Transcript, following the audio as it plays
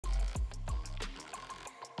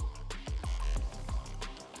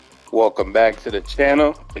Welcome back to the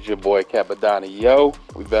channel. It's your boy Capadonna. Yo,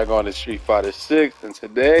 we back on the Street Fighter 6, and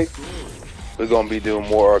today we're gonna be doing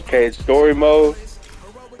more arcade story mode.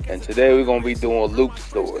 And today we're gonna be doing Luke's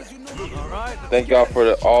story. Thank y'all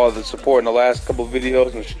for all the support in the last couple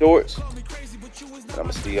videos and shorts. I'm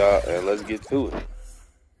gonna see y'all, and let's get to it.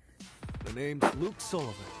 The name's Luke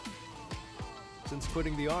Sullivan. Since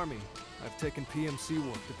quitting the army, I've taken PMC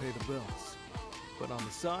work to pay the bills. But on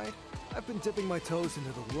the side, I've been dipping my toes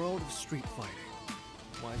into the world of street fighting.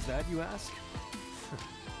 Why is that, you ask?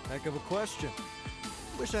 Heck of a question.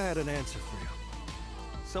 Wish I had an answer for you.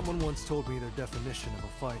 Someone once told me their definition of a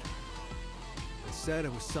fighter. They said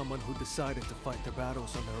it was someone who decided to fight their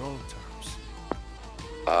battles on their own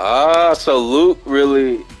terms. So Luke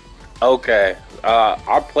really... Okay.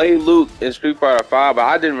 I played Luke in Street Fighter 5, but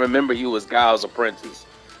I didn't remember he was Guile's apprentice.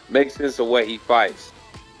 Makes sense the way he fights.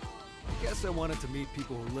 I guess I wanted to meet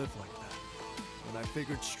people who live like that. And I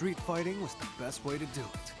figured street fighting was the best way to do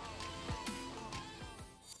it.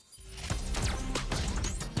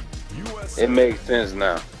 It makes sense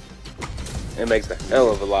now. It makes a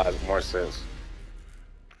hell of a lot more sense.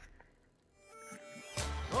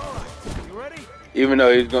 Alright, you ready? Even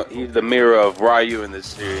though he's the mirror of Ryu in this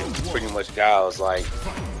series, pretty much Guile's like,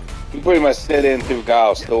 he pretty much set in through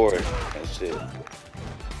Guile's story and shit.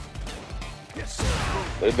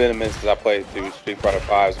 But it's been a minute since I played through Street Fighter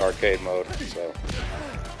 5's arcade mode, so.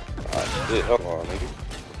 Shit, hold on, nigga.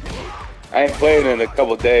 I ain't played in a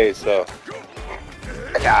couple days, so.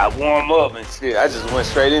 I gotta warm up and shit. I just went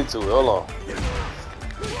straight into it. Hold on.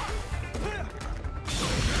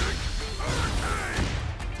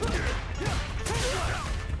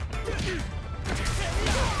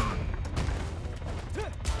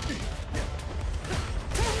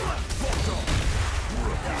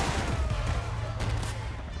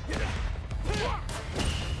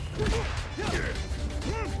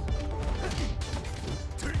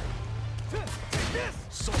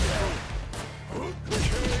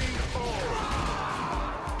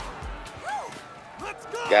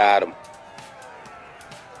 Got him.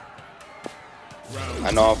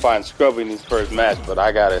 I know I'm fighting Scrubby in his first match, but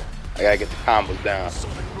I gotta get the combos down.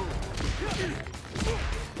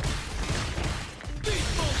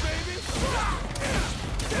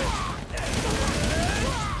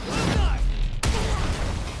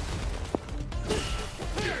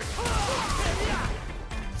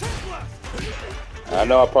 I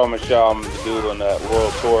know I promised y'all I'm gonna do it on that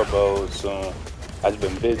World Tour mode soon. I've just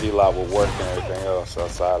been busy a lot with work and everything else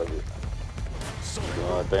outside of it.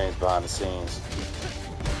 Doing things behind the scenes.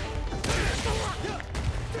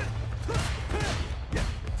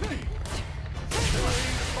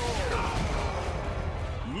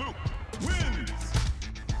 Luke wins.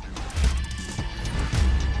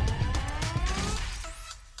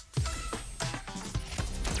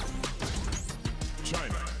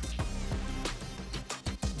 China.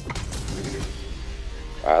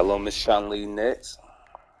 Alright, little Miss Shanli next.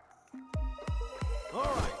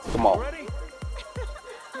 Come on.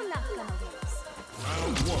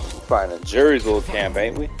 Fighting a jury's little camp,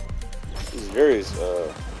 ain't we? These juries,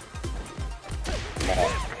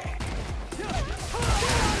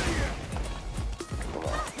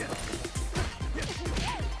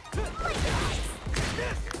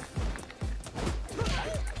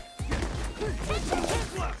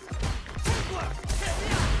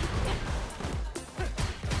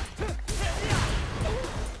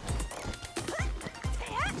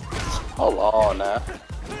 hold on now.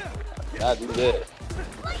 Gotta do that.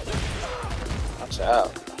 Watch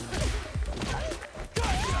out.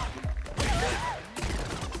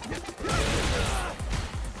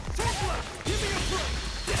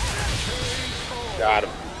 Got him.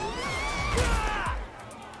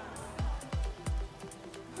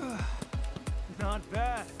 Not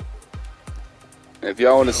bad. If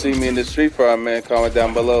y'all want to see me in the Street Fighter, man, comment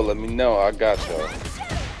down below. Let me know. I got y'all.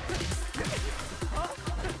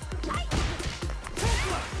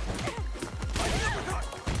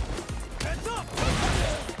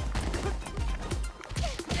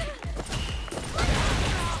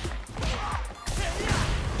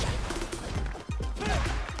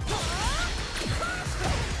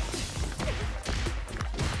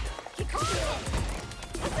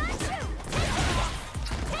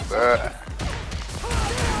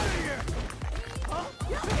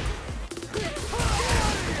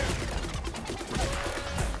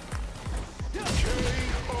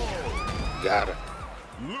 Got her.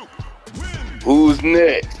 Who's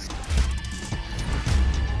next?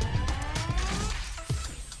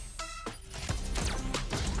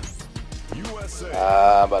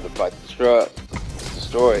 I'm about to fight the truck.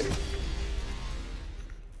 Destroy it.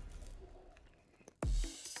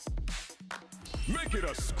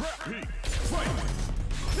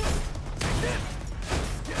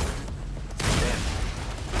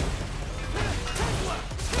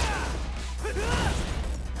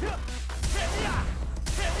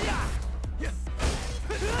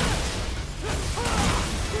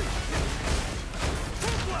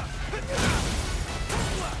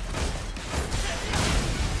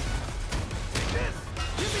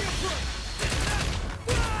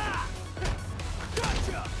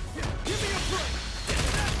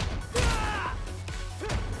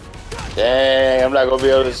 Dang, I'm not gonna be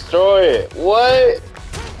able to destroy it. What?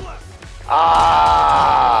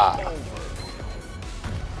 Ah!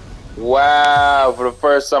 Wow, for the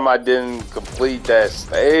first time I didn't complete that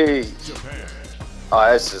stage. Oh,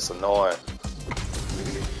 that's just annoying.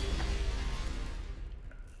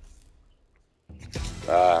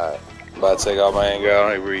 Alright, I'm about to take all my anger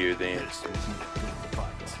out on Ryu then.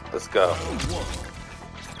 Let's go.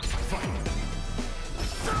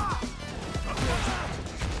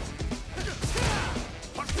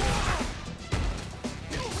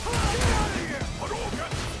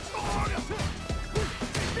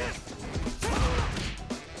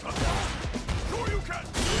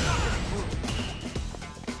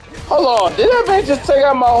 Hold on, did that man just take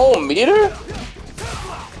out my whole meter?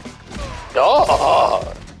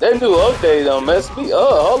 Dog, that new update done messed me up.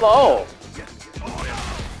 Hold on.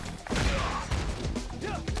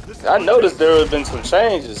 I noticed there have been some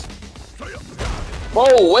changes.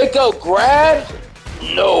 Bro, wake up, grab?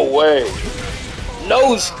 No way.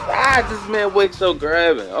 No shot. This man wakes up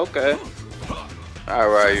grabbing. Okay.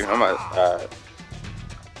 Alright, I'm out. Alright.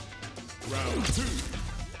 Round 2.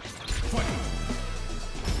 Fight.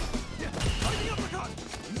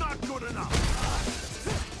 Not good enough.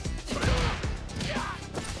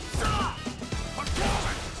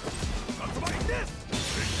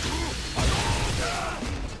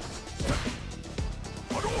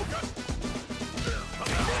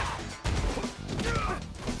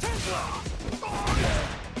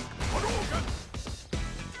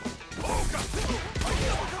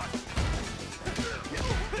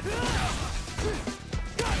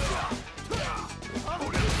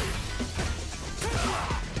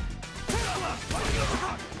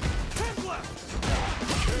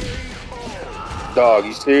 Dog,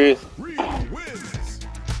 you serious? Ryu wins.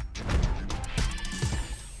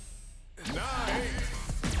 9.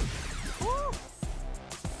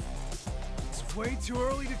 It's way too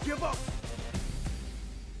early to give up.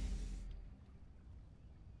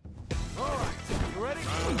 Alright, you ready?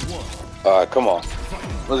 Round 1. Alright, come on.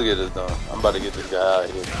 Let's get this done. I'm about to get this guy out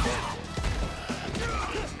of here.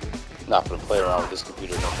 Not gonna play around with this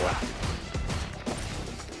computer no more.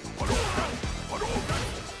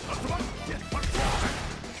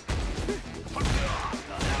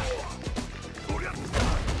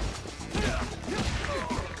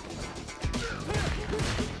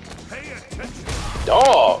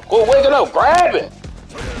 Dog, quit waking up, grabbing.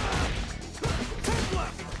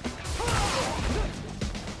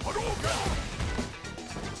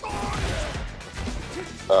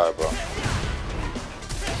 Alright, bro.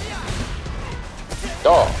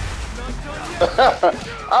 Dog.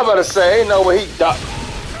 I'm about to say, ain't no way he died.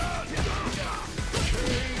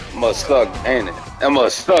 Must suck, ain't it? That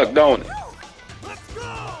must suck, don't it?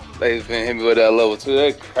 Ladies been hit me with that level 2.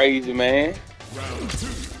 That crazy, man.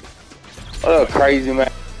 What up, crazy, man?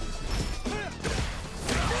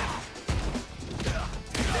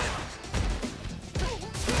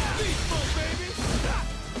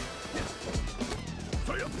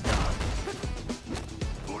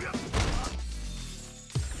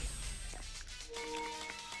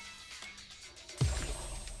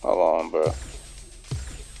 Hold on, bro.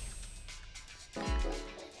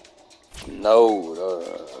 No,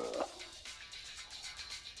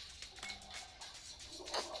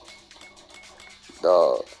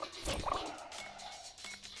 dog.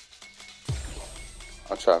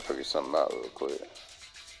 I'll try to figure something out real quick.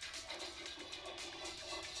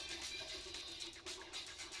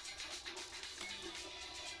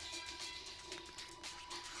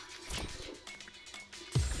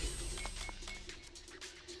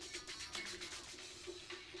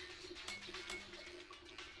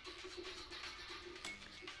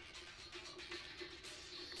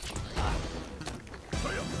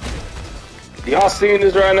 Y'all seeing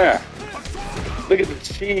this right now? Look at the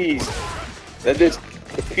cheese that this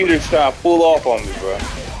computer's trying to pull off on me, bro.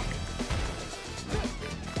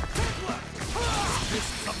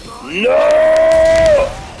 No!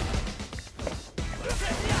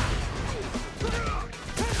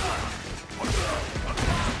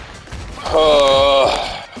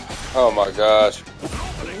 Oh my gosh.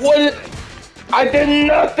 What? I did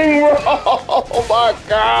nothing wrong. Oh my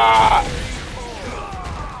god.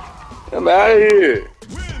 I'm out of here.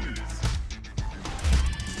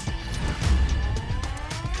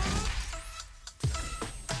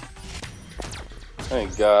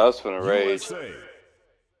 Thank God, I was finna rage. USA.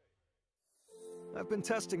 I've been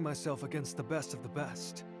testing myself against the best of the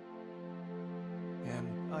best.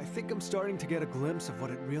 And I think I'm starting to get a glimpse of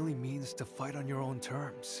what it really means to fight on your own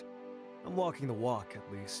terms. I'm walking the walk,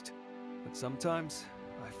 at least. But sometimes,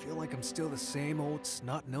 I feel like I'm still the same old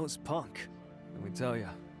snot-nosed punk. Let me tell ya,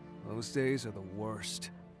 those days are the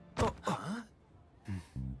worst.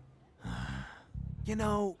 You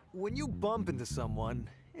know, when you bump into someone,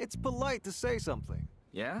 it's polite to say something.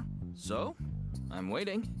 Yeah? So? I'm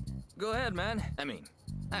waiting. Go ahead, man. I mean,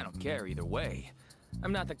 I don't care either way.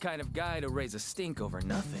 I'm not the kind of guy to raise a stink over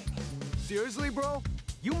nothing. Seriously, bro?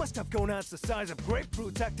 You must have gonads the size of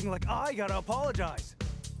grapefruits acting like I gotta apologize.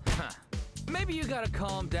 Huh. Maybe you gotta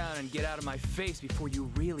calm down and get out of my face before you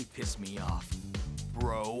really piss me off,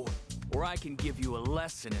 bro. Or I can give you a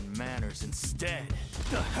lesson in manners instead.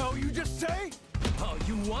 The hell you just say? Oh,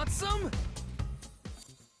 you want some?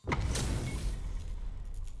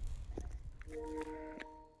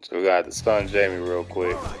 So we got to stun Jamie real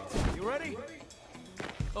quick. All right, you ready?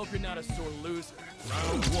 Hope you're not a sore loser.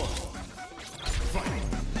 Round one. Fight.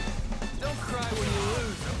 Don't cry when you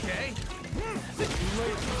lose, okay?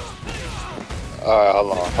 Alright,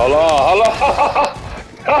 hold on. Hold on. Hold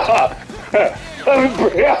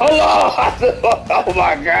on. Oh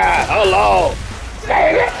my god. Hold on.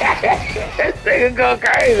 This nigga go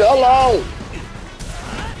crazy. Hold on.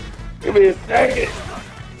 Give me a second.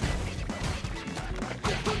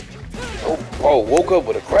 Oh, woke up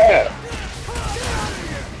with a crab.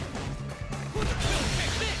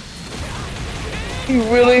 He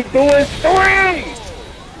really doing swings.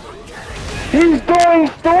 He's doing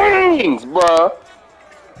swings, bruh.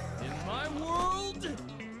 In my world,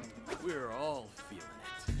 we're all feeling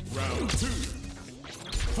it. Round two.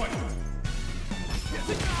 Fight.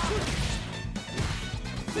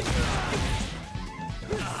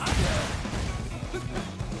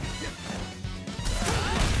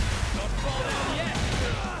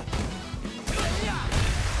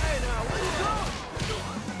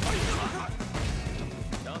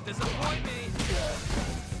 Don't disappoint me.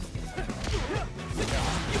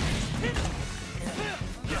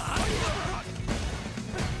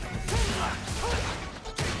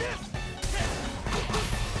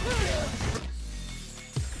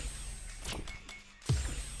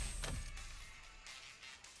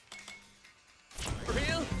 For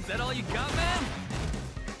real? Is that all you got, man?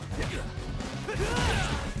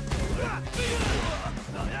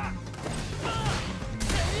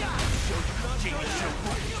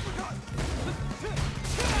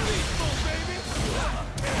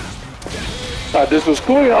 Thought this was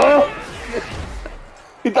sweet, huh?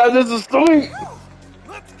 He thought this was sweet.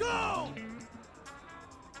 Let's go!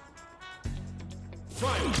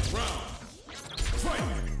 Final round. Fight.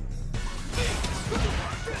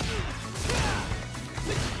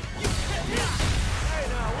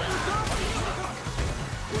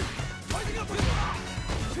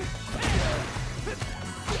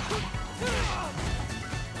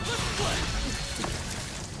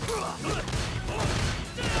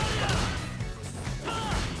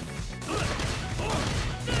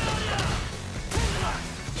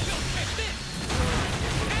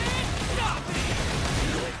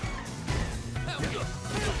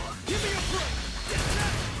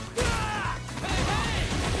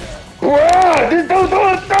 Bruh, this dude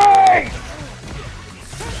doing things!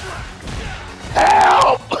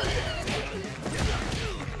 Help!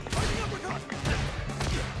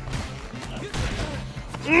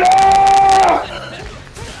 No!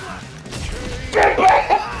 Get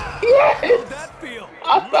back! Yes! That feel?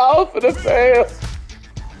 I thought I was finna fail.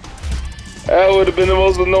 That would have been the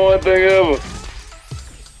most annoying thing ever.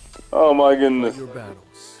 Oh my goodness. Your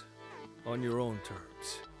battles on your own terms.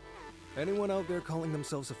 Anyone out there calling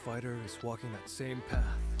themselves a fighter is walking that same path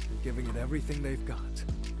and giving it everything they've got.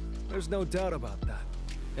 There's no doubt about that.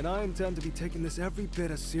 And I intend to be taking this every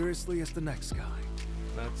bit as seriously as the next guy.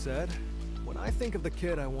 That said, when I think of the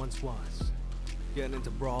kid I once was, getting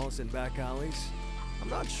into brawls in back alleys, I'm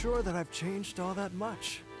not sure that I've changed all that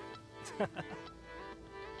much.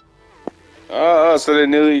 So they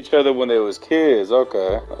knew each other when they was kids.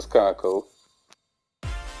 Okay, that's kind of cool.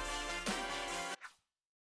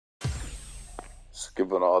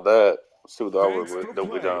 Skipping all that. Let's see what the artwork that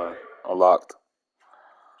we done unlocked.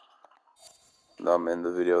 Now I'm in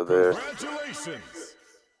the video there. Congratulations.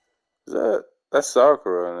 That's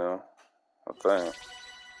Sakura now, I think.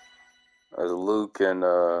 There's Luke and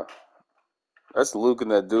That's Luke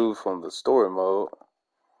and that dude from the story mode.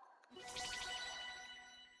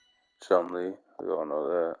 Chumley, we all know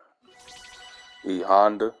that. E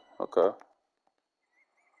Honda, okay.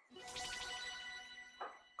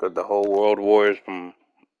 Got the whole World Warriors from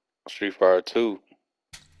Street Fighter 2.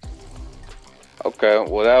 Okay,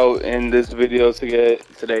 well that'll end this video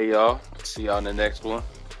today, y'all. See y'all in the next one.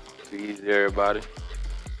 Be easy, everybody.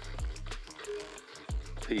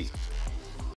 Peace.